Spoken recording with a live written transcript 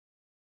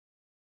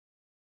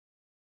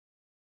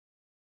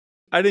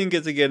I didn't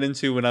get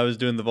into when I was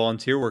doing the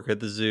volunteer work at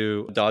the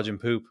zoo, dodge and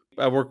poop.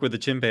 I worked with the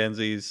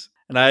chimpanzees.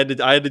 And I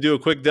had to do a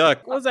quick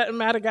duck. What was that in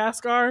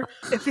Madagascar?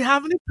 If you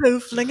have any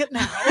poo, fling it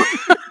now.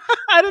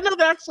 I didn't know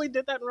they actually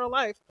did that in real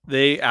life.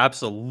 They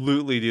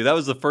absolutely do. That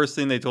was the first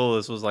thing they told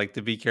us was like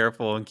to be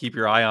careful and keep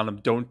your eye on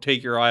them. Don't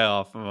take your eye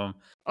off of them.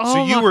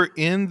 So you were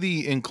in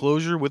the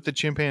enclosure with the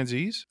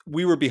chimpanzees?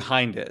 We were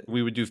behind it.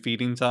 We would do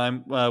feeding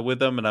time with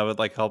them, and I would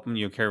like help them,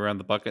 carry around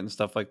the bucket and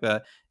stuff like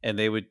that. And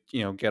they would,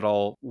 get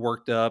all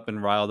worked up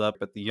and riled up.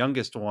 But the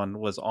youngest one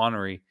was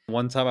ornery.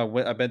 One time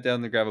I bent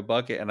down to grab a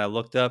bucket, and I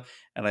looked up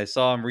and I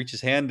saw him reach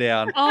his hand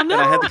down. Oh, no.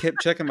 And I had to keep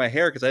checking my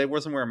hair because I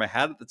wasn't wearing my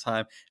hat at the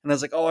time. And I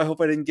was like, oh, I hope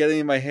I didn't get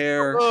any of my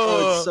hair.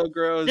 Oh, it's so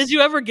gross. Did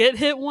you ever get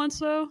hit once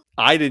though?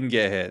 I didn't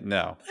get hit.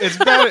 No. It's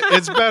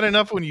bad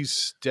enough when you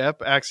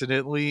step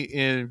accidentally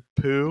in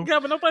poo. Yeah,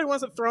 but nobody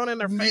wants it thrown in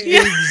their face.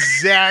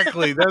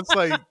 Exactly. That's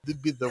like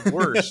the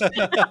worst.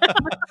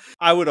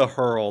 I would have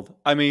hurled.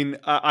 I mean,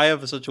 I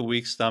have such a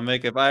weak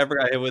stomach. If I ever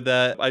got hit with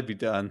that, I'd be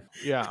done.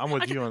 Yeah, I'm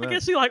with you on that. I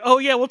guess you're like, oh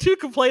yeah, well, two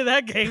can play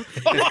that game.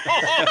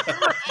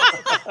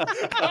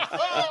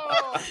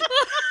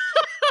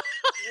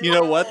 You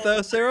know what,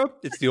 though, Sarah?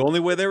 It's the only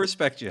way they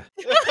respect you.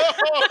 You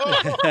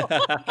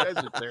guys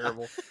are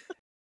terrible.